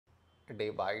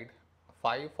divide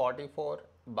 544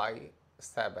 by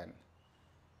 7.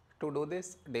 To do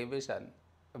this division,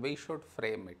 we should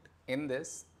frame it in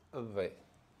this way.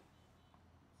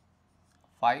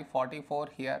 544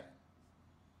 here,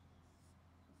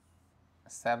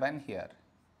 7 here.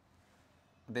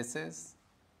 This is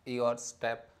your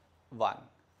step 1.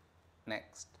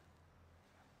 Next,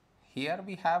 here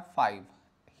we have 5,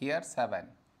 here 7.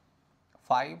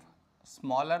 5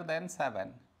 smaller than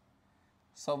 7.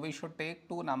 So we should take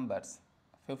two numbers,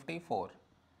 54.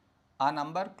 A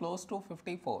number close to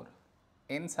 54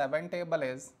 in 7 table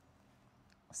is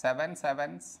 7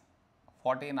 sevens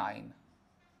 49.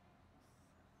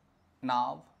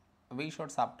 Now we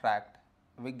should subtract,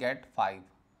 we get 5.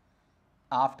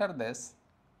 After this,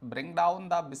 bring down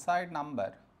the beside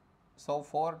number, so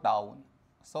 4 down,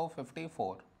 so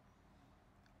 54.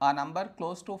 A number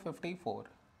close to 54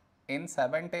 in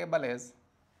 7 table is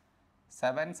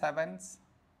 7 sevens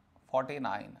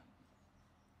 49.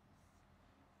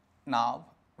 Now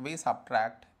we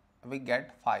subtract, we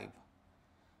get 5.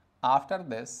 After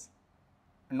this,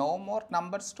 no more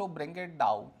numbers to bring it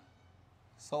down.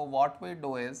 So what we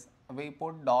do is, we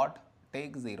put dot,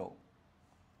 take 0.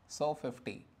 So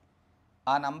 50.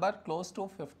 A number close to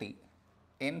 50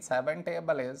 in 7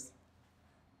 table is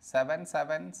 7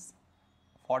 sevens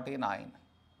 49.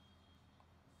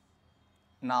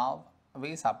 Now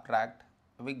we subtract,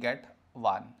 we get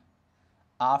 1.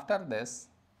 After this,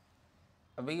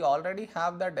 we already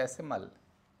have the decimal,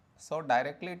 so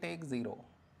directly take 0,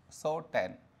 so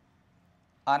 10.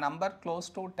 A number close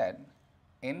to 10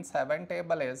 in 7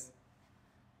 table is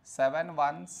 7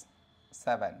 ones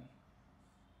 7.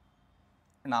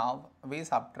 Now we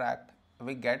subtract,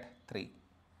 we get 3,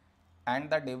 and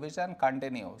the division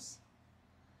continues.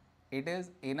 It is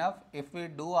enough if we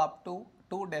do up to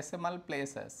 2 decimal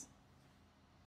places.